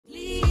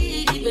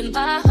with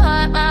my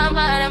heart, my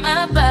mind, and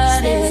my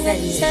body.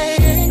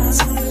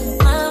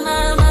 My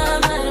mind,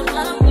 and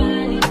my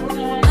body.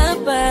 My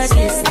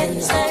body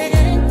says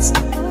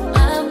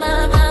my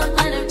mind,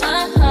 and my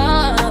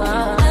heart.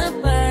 My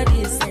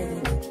body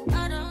says I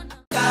don't know.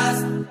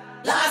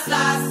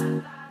 Last.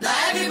 Now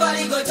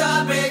everybody go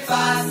to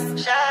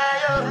breakfast.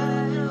 Shayo.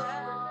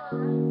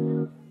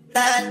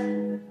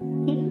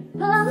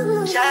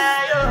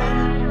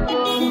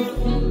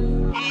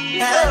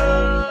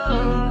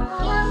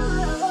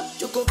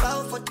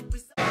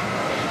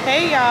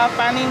 Hey y'all,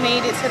 finally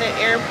made it to the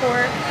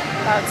airport.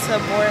 About to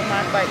board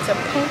my flight to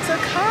Punta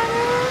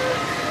Cana.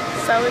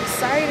 So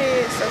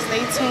excited. So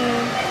stay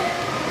tuned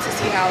to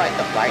see how like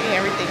the flight and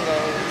everything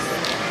goes.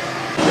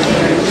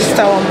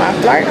 So my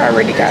flight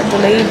already got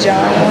delayed,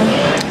 y'all.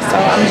 So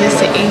I'm just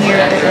sitting here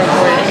at the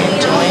airport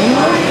enjoying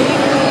the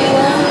view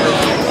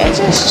and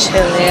just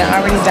chilling.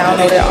 I already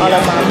downloaded all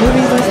of my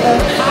movies and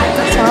stuff.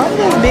 So I'm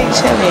just big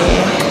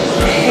chilling.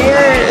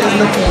 Hair is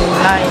looking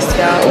nice,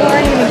 y'all.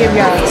 We're gonna give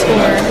y'all a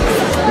tour.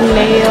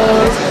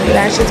 Nails,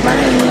 lashes, my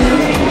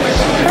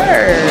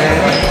her.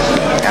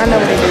 I know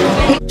what they do.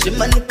 She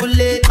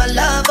manipulate my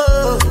love,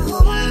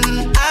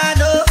 I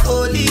know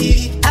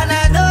holy, and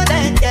I know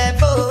that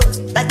devil.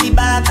 That the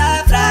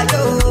Baba fry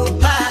yo,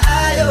 my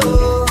ayo,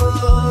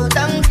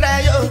 don't cry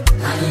yo.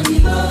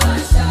 Alibigo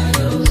and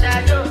shadow,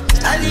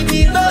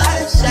 Alibigo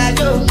and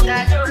shadow,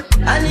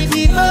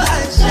 Alibigo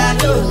and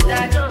shadow,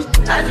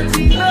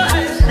 Alibigo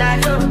and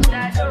shadow,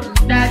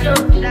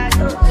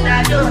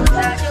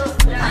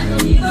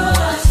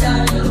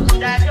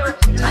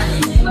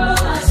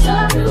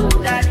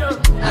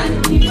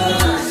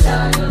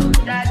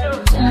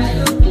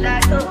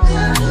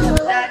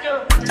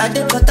 I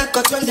did what I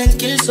got when then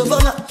kill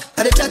Sovoma.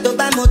 I did try to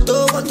buy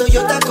moto,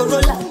 Toyota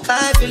Corolla.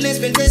 My feelings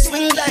been they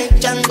swing like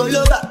Django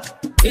Lover.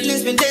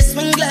 Feelings been they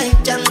swing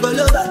like Django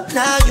Lover.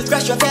 Now you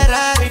crash your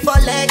Ferrari for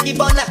Leggy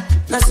Bona.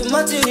 Now so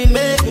much you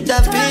make you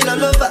have been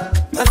all over.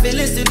 My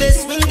feelings today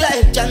swing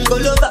like Django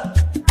Lover.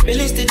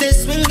 Feelings today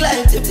swing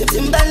like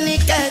Timbani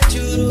at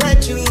you.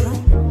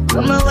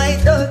 I'm a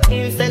white dog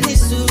in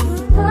Felisu.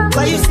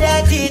 Why you say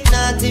I did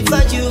nothing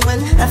for you?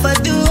 And if I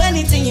do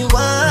anything you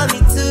want me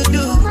to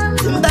do,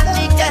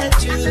 Timbani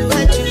at you.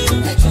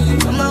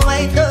 I'm a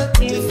white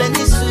dog in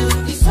Felisu.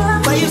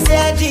 Why you say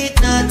I did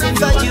nothing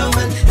for you?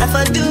 And if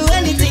I do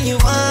anything you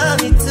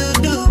want me to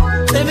do,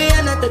 maybe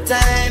another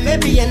time,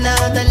 maybe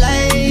another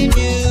life,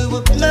 you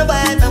will be my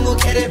wife and we'll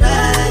get it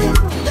right.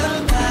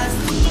 Don't pass.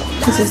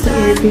 This is the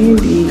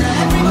Airbnb.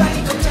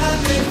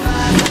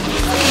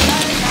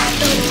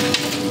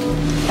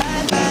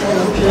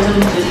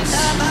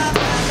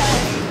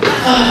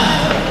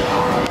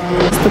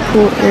 It's the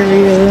pool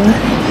area,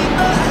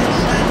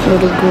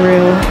 little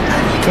grill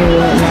and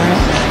whatnot.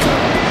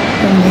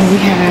 And then we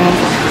have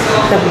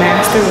the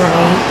master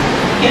room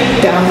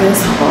down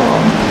this hall.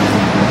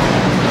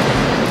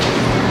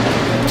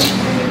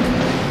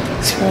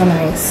 It's real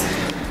nice.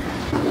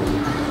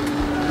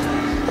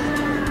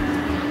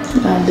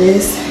 Now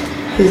this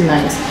is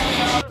nice.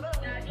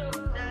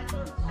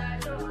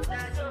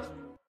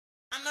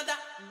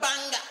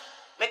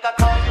 Make a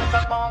call, make a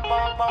bong,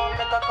 bong, bong,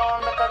 make a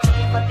call, make a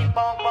keep a deep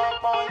bong, bong,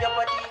 bong, your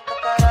body,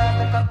 kakara,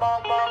 make a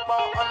bong, bong,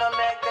 bong, on a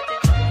make a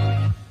tick.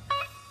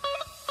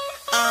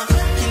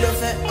 Kilo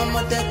fat, I'm a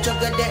dead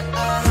chocolate,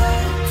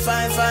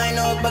 fine,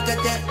 no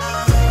bucket,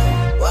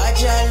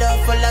 watch your love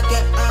for like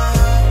it,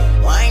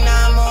 why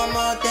not more,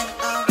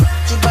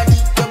 your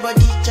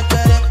body,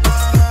 chocolate,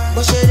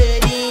 but she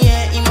ready,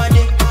 yeah, in my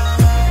day,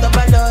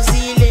 double dose,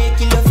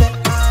 kilo fat.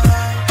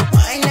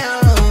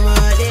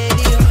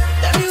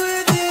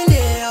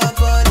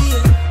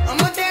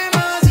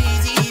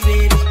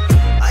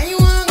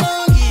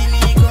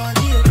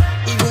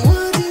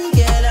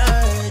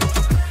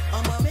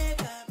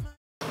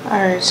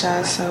 Alright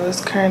y'all, so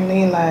it's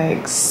currently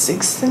like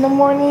 6 in the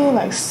morning,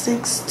 like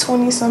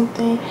 6:20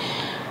 something.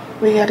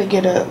 We gotta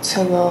get up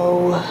to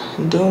go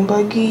Dune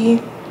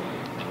Buggy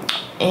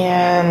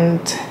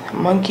and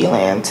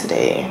MonkeyLand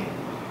today.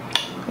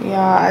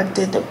 Y'all, I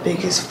did the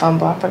biggest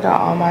fumble. I forgot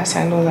all my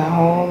sandals at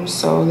home,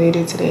 so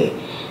later today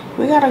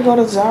we gotta go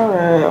to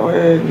Zara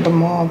or the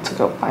mall to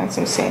go find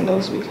some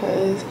sandals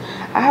because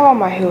I have on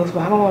my heels,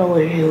 but I don't want to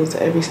wear heels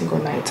every single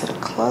night to the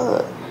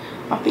club.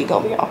 My feet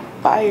gonna be on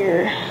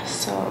fire.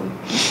 So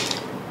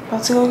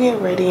about to go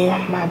get ready.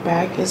 My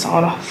back is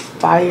on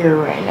fire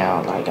right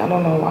now. Like, I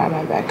don't know why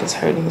my back is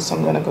hurting, so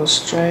I'm gonna go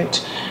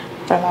stretch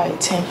for like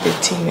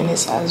 10-15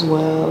 minutes as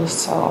well.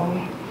 So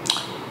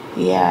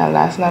yeah,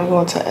 last night we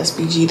went to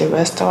SBG, the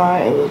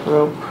restaurant. It was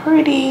real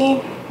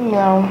pretty, you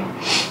know.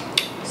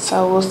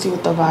 So we'll see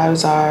what the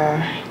vibes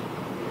are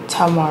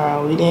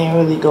tomorrow. We didn't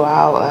really go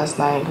out last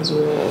night because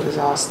we were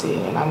exhausted,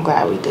 and I'm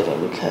glad we didn't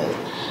because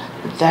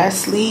that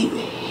sleep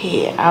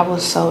hit. I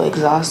was so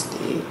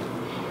exhausted,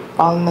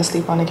 falling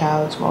asleep on the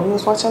couch while we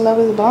was watching Love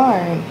is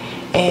Blind,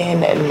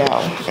 and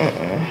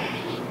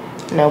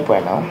no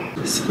bueno.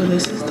 So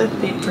this is the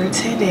fit for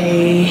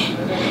today.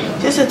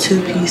 Just a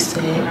 2-piece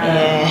set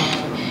and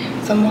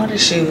some water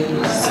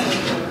shoes.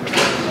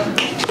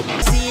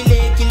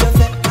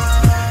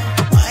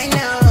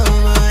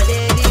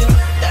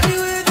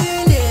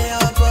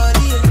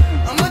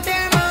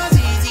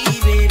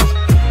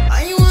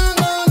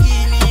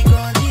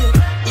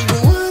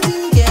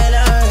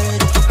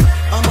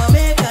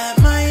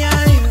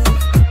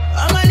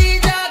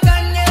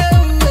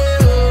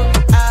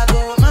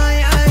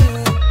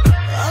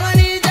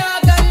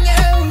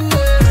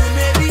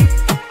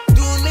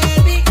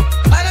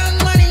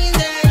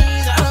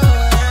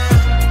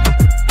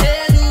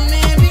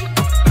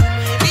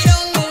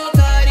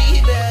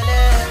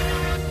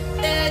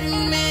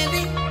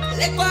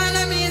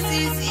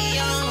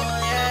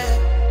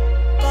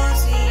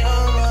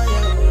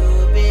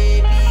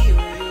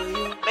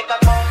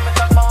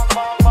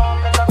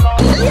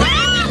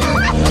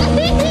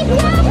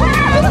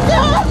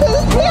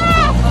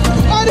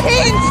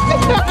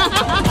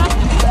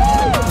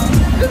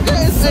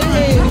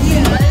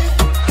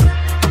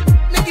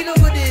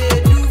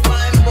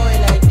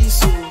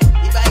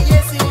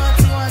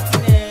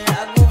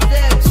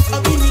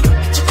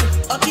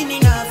 Okini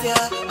nafia,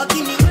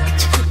 okini,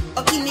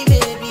 okini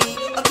baby,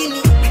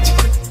 okini,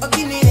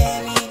 okini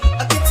baby,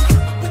 okiti,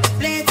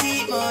 plenty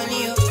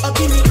money,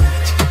 okini,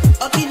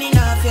 okini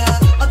nafia,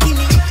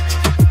 okini,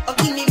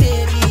 okini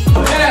baby.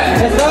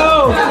 Let's go!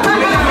 You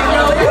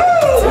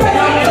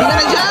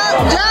gotta jump,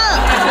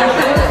 jump!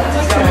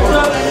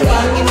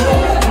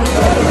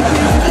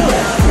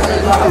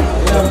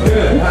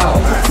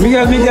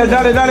 Miguel,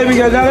 dale, dale,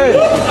 Miguel, dale.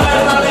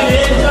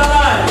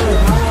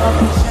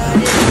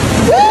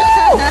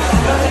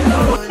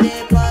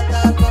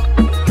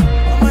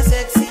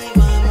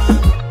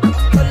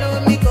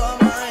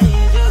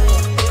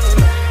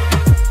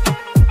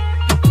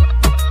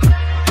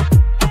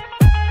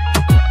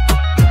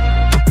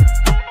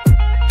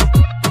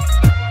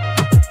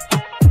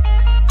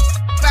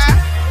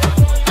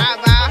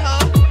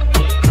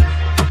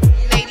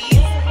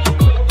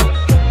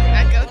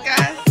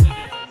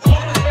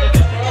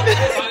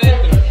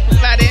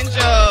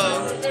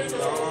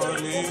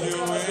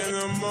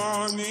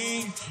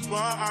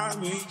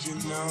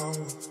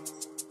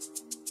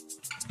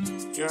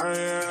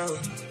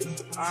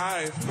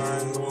 I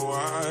find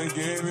why I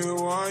gave you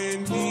all you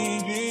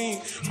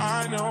need.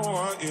 I know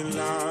what you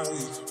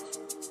like.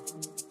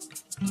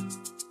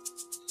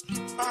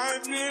 I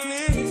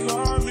really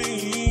for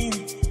me.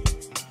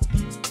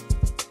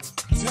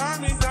 Tell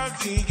me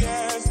something,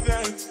 yes,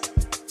 that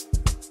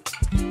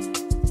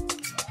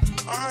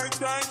I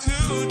try to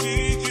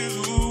need you,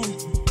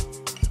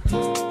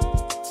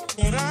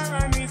 but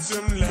I need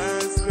some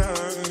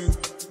lessons.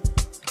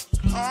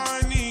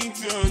 I need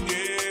to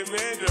give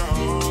it all.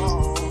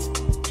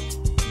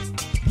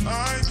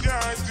 I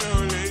got to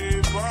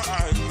live, but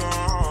I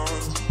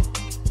can't.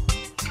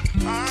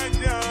 I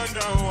don't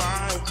know why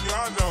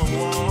you're the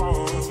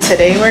one.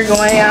 Today we're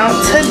going out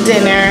to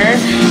dinner,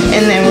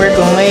 and then we're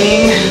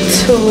going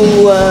to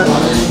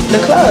the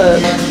club.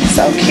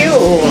 So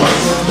cute.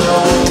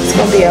 It's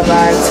gonna be a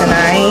vibe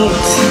tonight.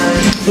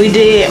 We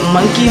did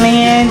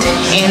MonkeyLand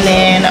and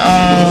then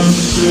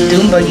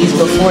Dune Buggies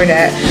before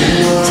that.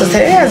 So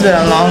today has been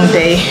a long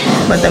day,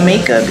 but the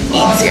makeup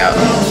eats, y'all.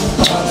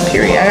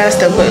 Period. I gotta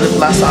still put lip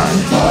gloss on.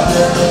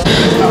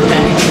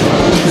 Okay.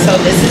 So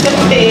this is the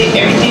fit.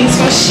 Everything's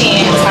from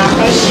Shein. Top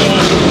from Shein.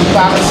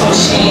 Bottoms from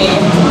Shein.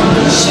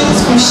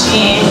 Shoes from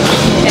Shein.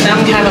 And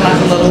I'm having like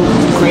a little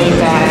green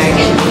bag.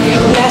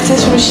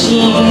 Glasses from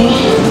Shein.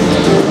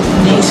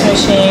 These from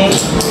Shein.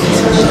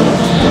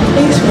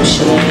 These from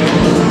Shein.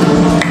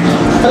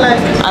 I feel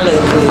like I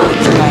look good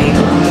tonight.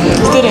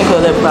 Still didn't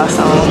put lip gloss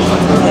on.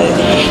 But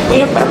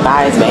we're here for the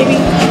vibes, baby.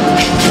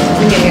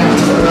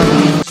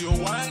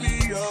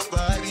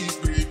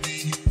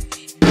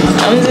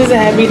 I'm just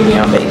happy to be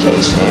on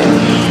vacation.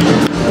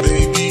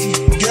 Baby,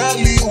 got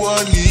me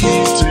what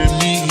needs to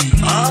me.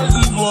 I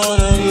just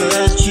wanna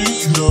let you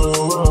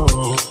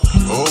know.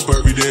 Oh,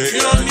 baby, day.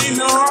 You don't need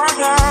no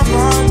other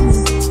body.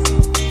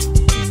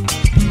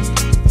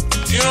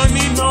 You don't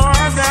need no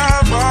other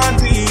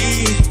body.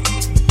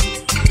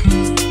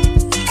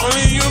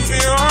 Only you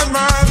feel on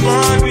my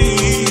body.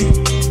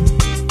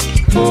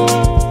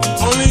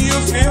 Only you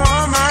feel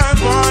on my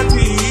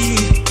body.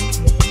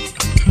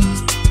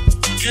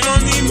 You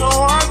don't need no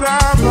other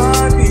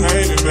body.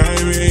 Hey,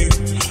 baby,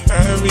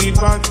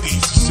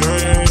 everybody's the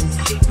same.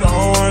 No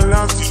one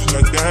loves you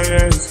like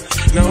that.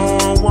 No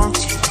one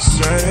wants you the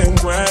same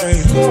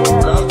way.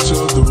 Up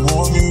till the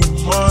morning,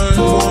 my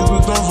mind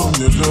put down from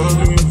your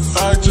loving.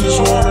 I just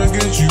wanna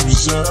get you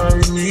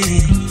beside me.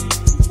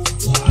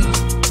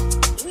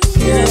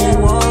 Give me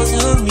all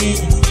you need.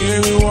 Give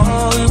me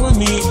all you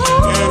need.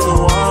 Give me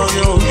all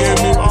you. Give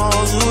me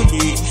all you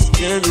need.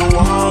 Give me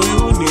all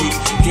you need.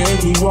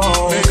 Give me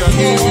all. Make I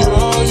give you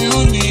all you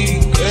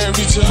need.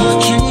 Every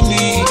touch you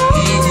need.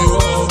 Give you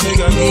all. Make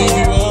I give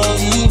you all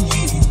you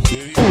need.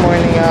 Good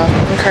morning, y'all.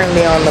 I'm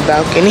currently on the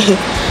balcony.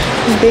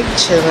 Big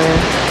chilling.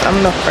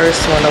 I'm the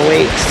first one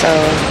awake, so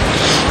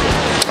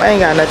I ain't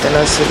got nothing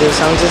else to do.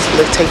 So I'm just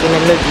taking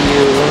in the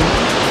view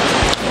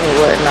and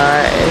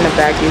whatnot. In the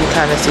back, you can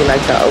kind of see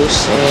like the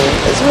ocean.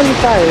 It's really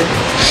fire.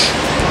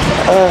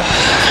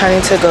 I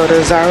need to go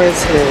to Zara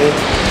today.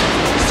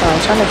 So I'm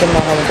trying to give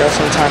my homegirl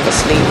some time to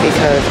sleep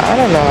because I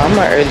don't know, I'm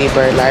an early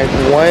bird. Like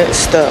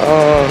once the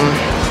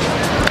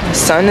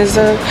sun is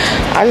up,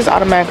 I just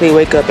automatically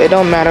wake up. It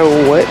don't matter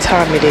what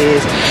time it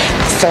is.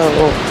 So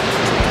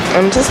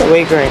I'm just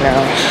awake right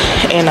now,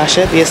 and I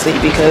should be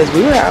asleep because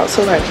we were out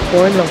till like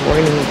 4 in the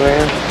morning,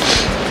 bruh.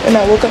 And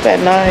I woke up at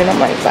 9. I'm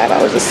like 5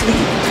 hours of sleep.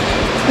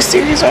 You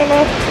serious right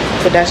now?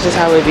 But that's just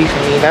how it be for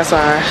me. That's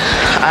why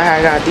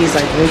I got these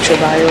like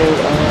NutriBio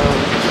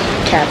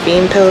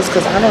caffeine pills,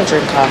 because I don't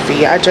drink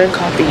coffee. I drank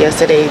coffee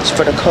yesterday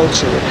for the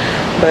culture,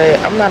 but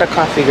I'm not a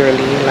coffee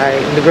girly.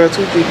 Like the girls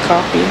who drink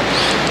coffee,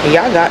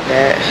 y'all got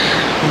that.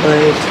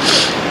 But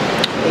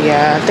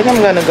yeah, I think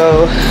I'm gonna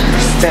go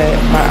set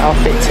my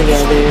outfit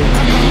together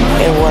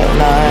and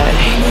whatnot,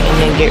 and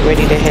then get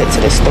ready to head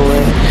to the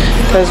store,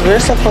 because we're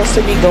supposed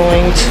to be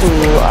going to,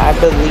 I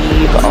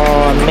believe,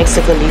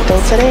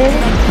 MonkeyLand today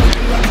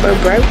for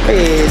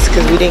breakfast,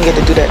 because we didn't get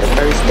to do that the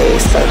first day.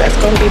 So that's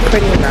gonna be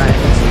pretty nice.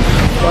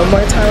 One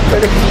more time for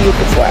the view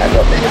before I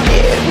go back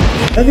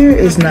in. Weather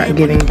is not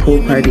giving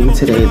pool party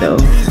today though,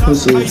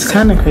 which is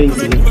kind of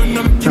crazy.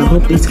 So I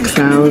hope these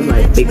clouds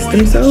like fix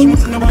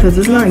themselves because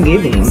it's not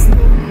giving.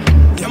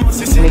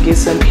 I'm gonna get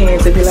some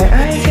pants and be like,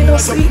 I ain't get no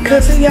sleep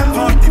cause of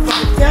y'all.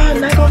 Y'all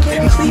not gonna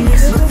get no sleep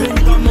cause of me.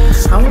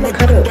 I wanna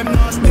cut up,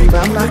 but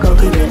I'm not gonna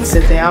do that.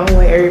 Since I don't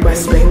want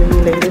everybody blaming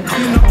me later.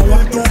 I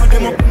want to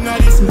cut up,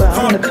 but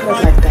I wanna cut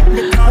up like that.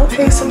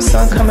 Okay, some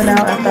sun coming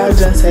out after I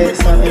just said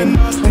something.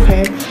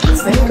 Okay,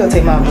 let me go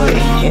take my butt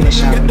in the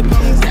shower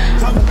because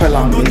I'm gonna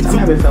prolong this. I'm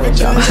having fun with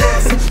y'all.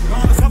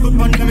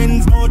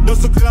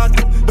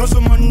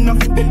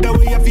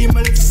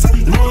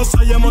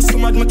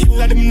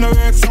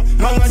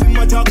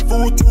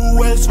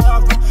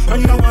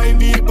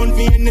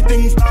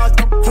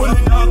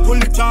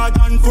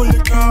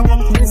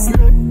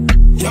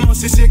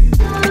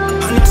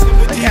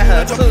 Look at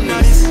her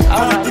cooties.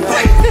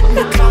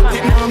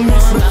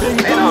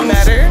 It don't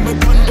matter.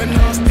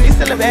 You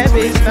still a bad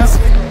bitch, no?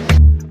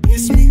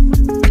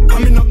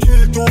 I'm in a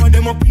kill two of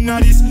them up in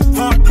this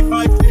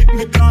 45 hit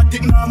me caught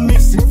it now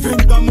miss.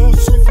 Finger move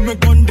shift me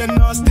gun then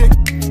now stick.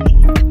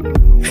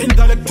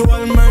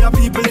 Intellectual murder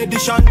people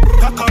edition.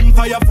 A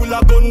campfire full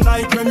of gun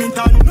like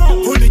Remington.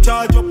 Fully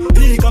charge up,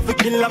 league of a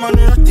killer man.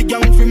 Ratty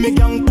gang for me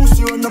gang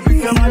pussy run up in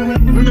your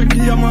man. We make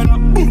your man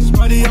up,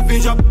 body a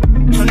fish up.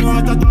 And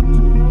heart attack,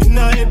 in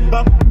a head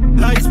back,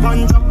 like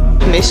sponge up.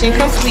 Mission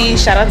complete.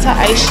 Shout out to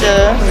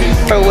Aisha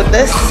for with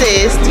the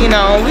assist. You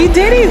know, we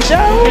did it,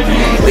 Joe.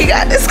 We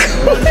got this.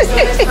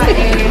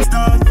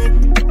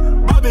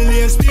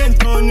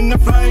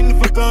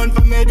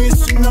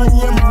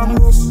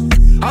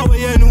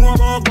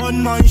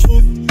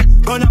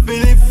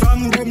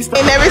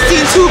 Ain't never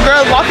seen two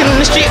girls walking in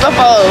the street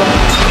before.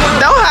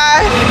 Don't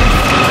hide.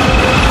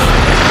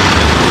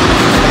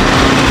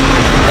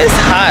 It's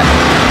hot.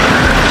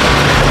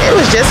 It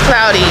was just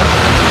cloudy.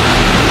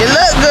 It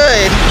looked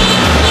good.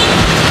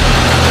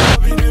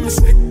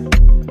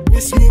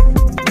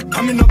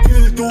 I'm in a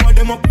kill two of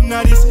them up in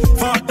this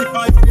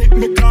 45 hit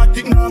me caught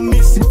it now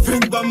miss.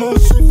 Finger move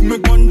shift me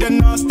gun then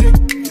now stick.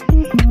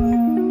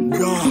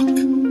 Rock,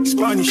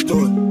 Spanish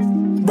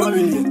town,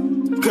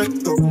 Babylon,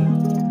 Crypto,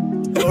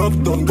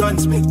 Uptown,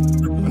 Gunsmith,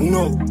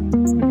 no,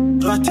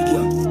 Ratty.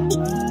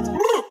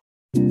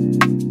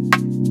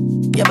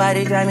 Your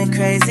body drive me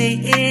crazy.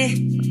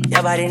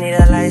 Your body need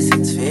a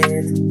license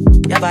fit.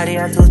 Your body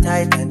are too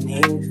tight and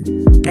neat.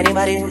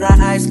 Anybody who got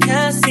eyes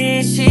can't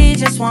see. She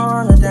just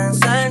wanna dance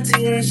and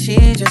tease.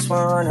 She just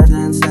wanna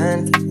dance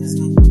and tease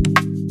me.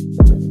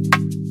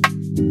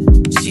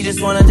 She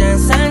just wanna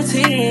dance and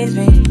tease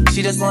me.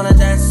 She just wanna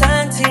dance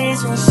and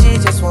tease me. She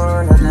just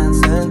wanna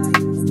dance and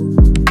tease me.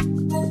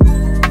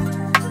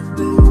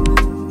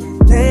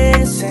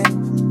 Listen,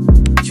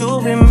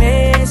 you've been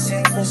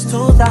missing since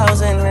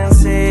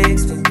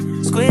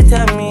 2016. Squid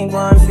at me,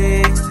 one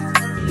fix.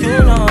 You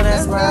know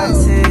that's my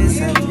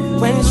sister.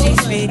 When she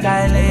speak,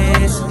 I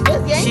listen.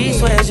 She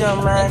swears you're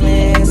my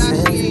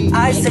missing.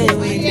 I say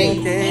we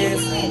think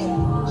different.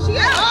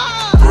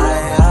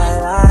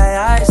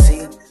 I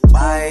see.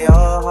 By your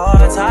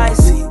heart, I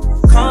see.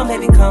 Come,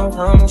 baby, come,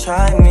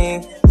 try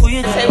me. Who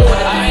you think?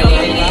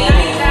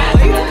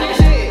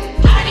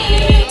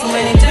 Too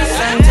many twists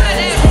and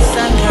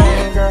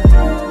turns, girl.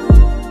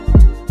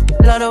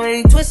 Love the way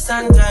you twist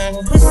and turn,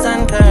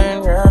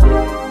 girl.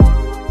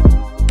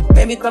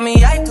 Baby, come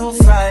here, I too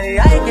fry,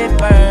 I get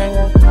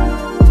burned.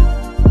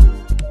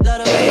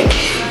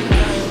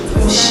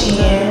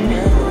 Shein,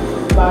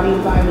 body,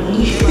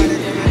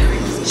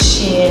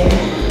 Shein.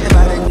 Your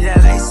body need a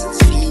license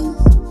fee.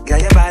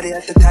 Got your body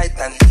at the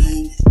Titan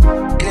fee.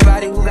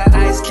 Anybody who got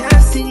eyes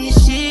can't see.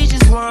 She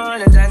just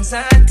wanna dance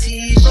and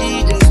tease.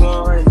 She just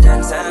wanna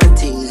dance and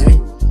tease me.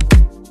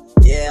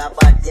 Yeah,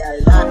 but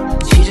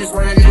she just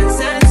wanna dance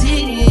and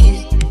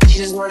tease. She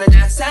just wanna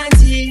dance and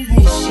tease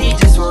me. She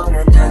just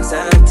wanna dance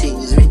and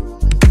tease me.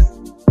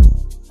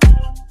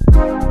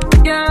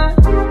 Yeah,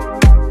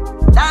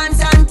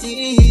 dance and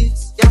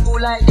tease. You feel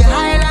like the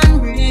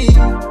Highland breeze.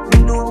 You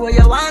know what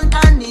you want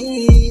and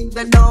need.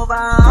 Bend over,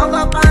 hug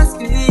up and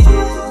squeeze.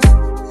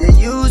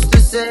 You used to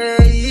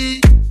say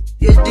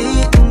you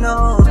didn't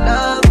know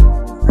love.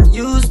 I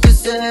used to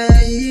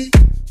say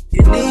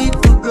you need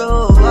to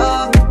grow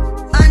up.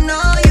 I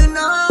know you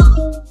know.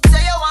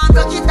 Say you want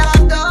to get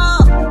out though.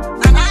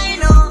 And I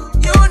know,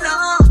 you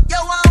know. You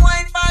want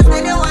wine fast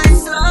and you wine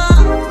slow.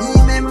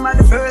 Remember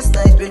the first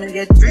night when you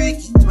get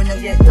freaky, when you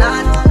get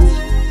naughty.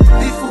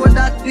 Before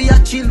that we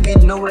are chill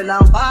with Noel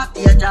and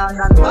party, a dance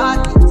and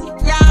party.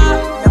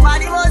 Yeah, your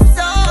body was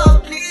so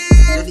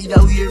clean. You did a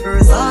weird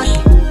Versace.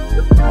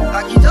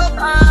 Back it up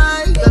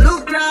high, you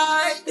look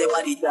right. Your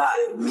body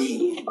drive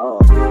me, oh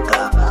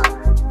God.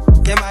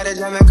 Your body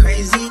drive me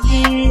crazy.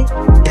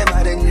 Your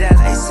body need a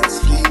license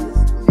fee.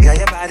 Got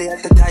your body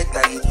at the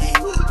Titan fee.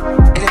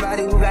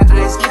 Anybody who got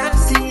eyes can't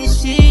see.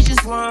 She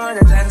just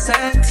wanna dance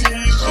and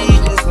tease. She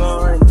just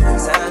wanna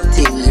dance and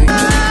tease.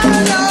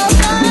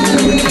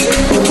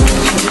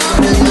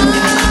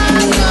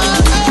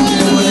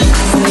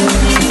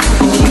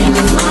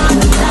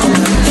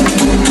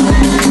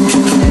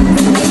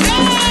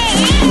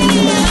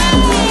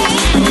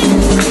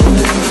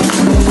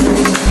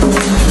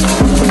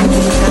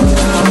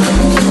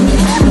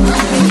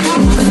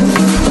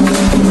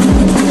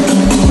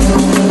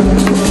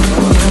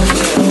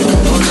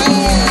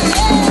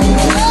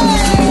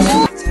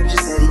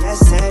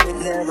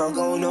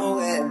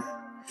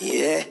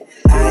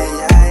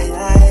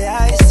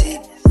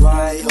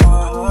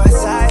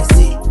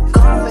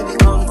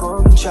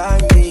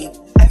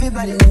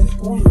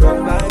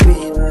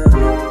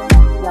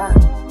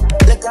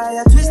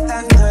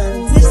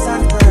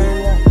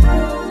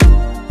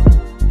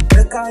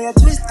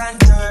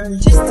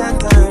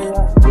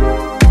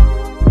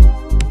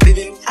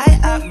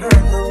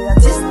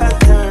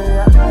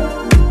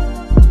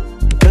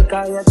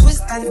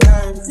 Your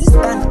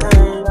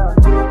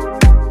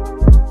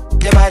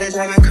body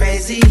driving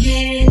crazy,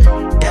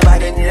 your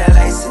body need a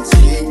license,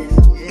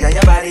 yeah,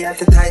 your body have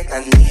to tight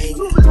and neat.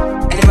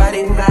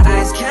 Anybody who got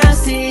eyes can't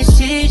see,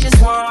 she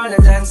just wanna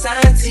dance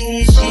and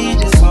tease, she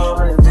just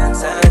wanna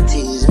dance and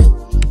tease me.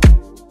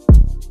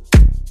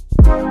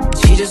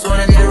 She just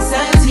wanna dance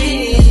and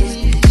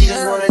tease, she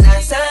just wanna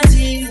dance and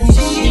tease me.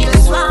 She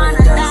just wanna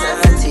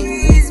dance and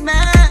tease me,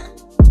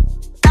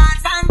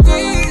 dance and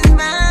tease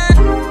me.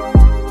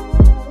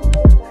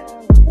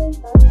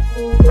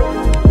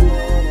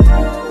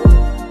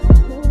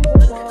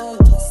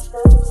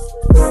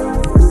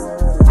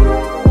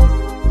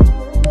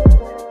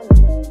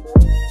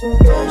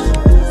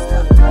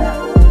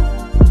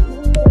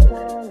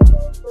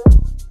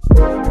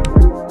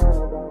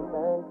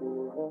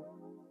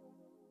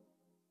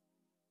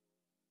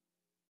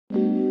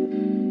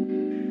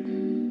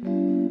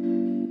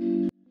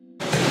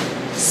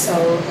 So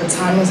the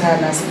time was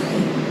had last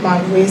night. My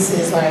voice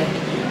is like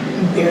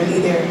barely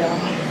there, y'all.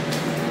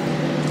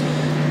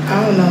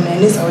 I don't know,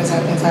 man. This always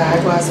happens. Like, I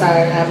go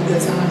outside and have a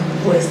good time.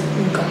 Voice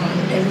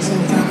gone every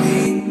single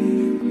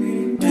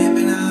time.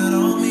 Dripping out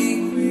on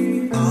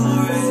me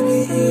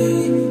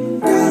already.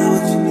 Got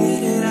what you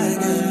needed, I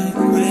got it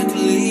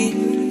quickly.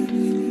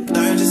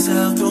 Learned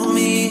yourself through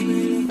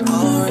me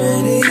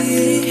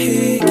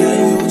already. Got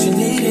you what you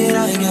needed, I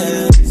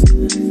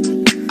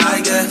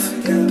guess,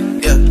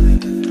 yeah.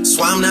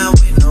 So I'm not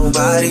with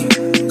nobody,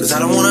 cause I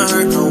don't wanna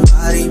hurt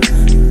nobody.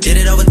 Did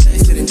it over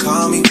text, didn't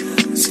call me.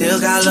 Still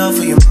got love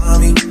for your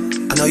mommy.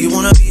 I know you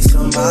wanna be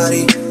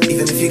somebody,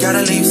 even if you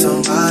gotta leave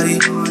somebody.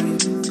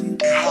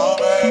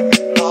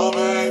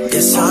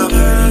 Yes, I'm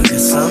hurting,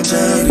 yes, I'm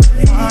jaded.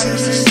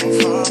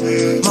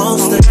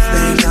 Most of the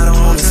things I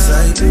don't wanna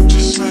say.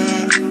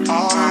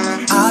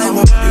 I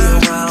won't be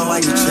around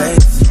while you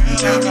chase.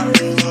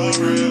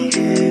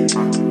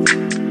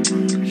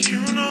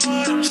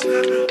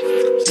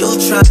 You'll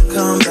try to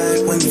come back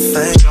when you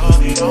faint.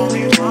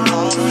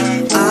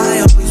 I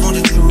always want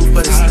the truth,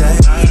 but it's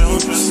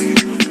dangerous.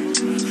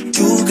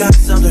 You got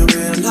something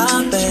real,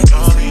 not bad.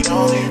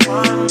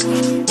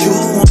 You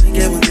wanna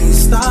get with me,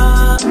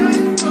 stop.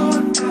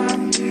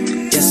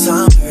 Yes,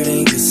 I'm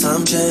hurting, yes,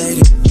 I'm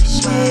jaded.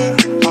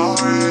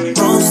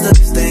 Most of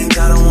these things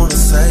I don't wanna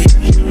say.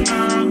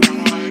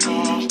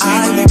 I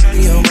won't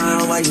be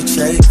around while you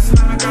chase.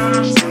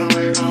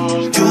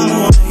 You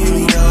wanna hear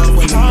me up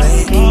when you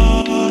make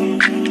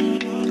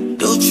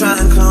it. You'll try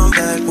and come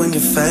back when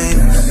you're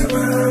famous.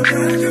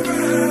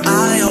 I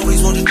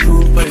always want the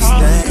truth, but it's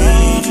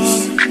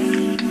dangerous.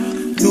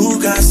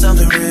 You got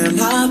something real,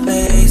 not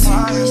base.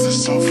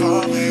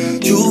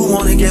 You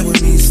wanna get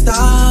with me,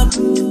 stop.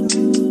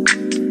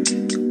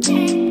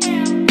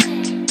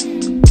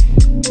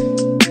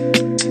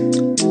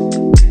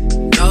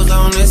 Those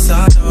on this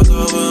side, those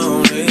over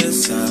on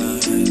this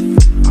side.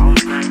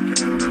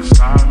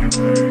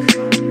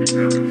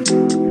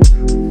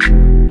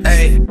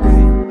 Hey,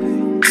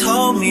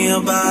 told me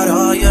about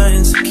all your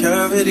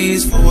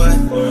insecurities for what?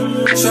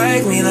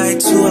 Drag me like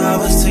 2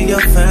 hours to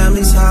your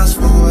family's house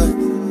for what?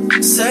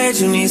 Said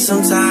you need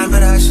some time,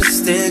 but I should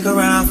stick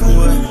around for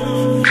what?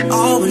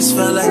 Always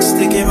felt like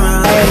sticking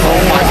around. Mostly,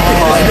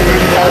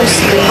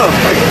 we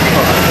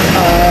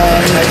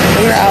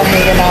were out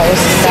hanging out with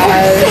some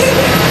guys,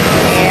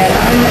 and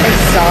I'm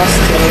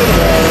exhausted.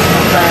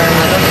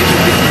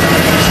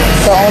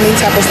 The only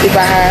type of sleep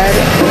I had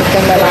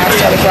within the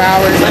last 24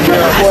 hours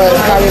was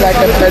probably like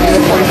a 30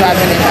 to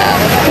 45-minute nap.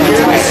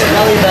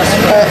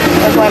 But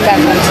I'm going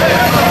back home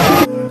today.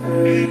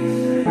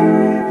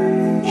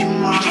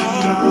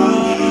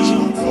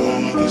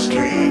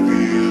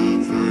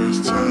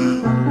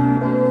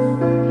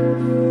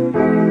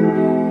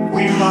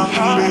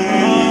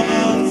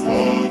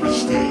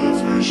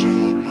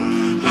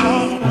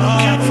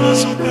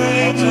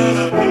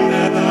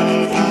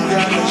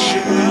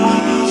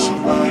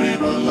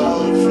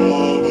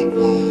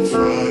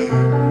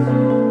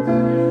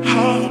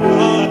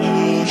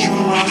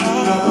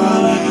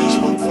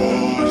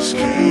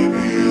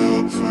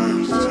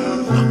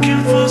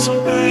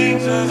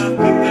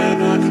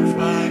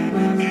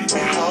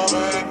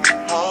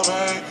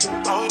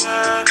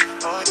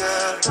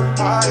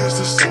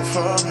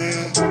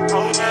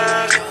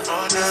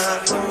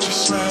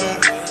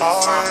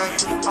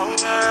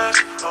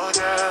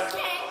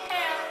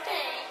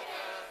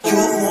 You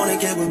wanna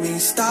get with me,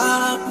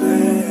 stop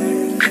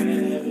it.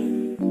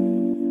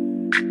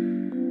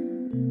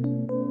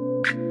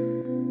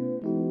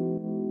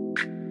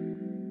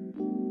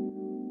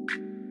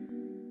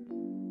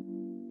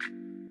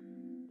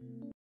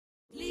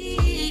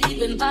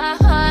 Leaving my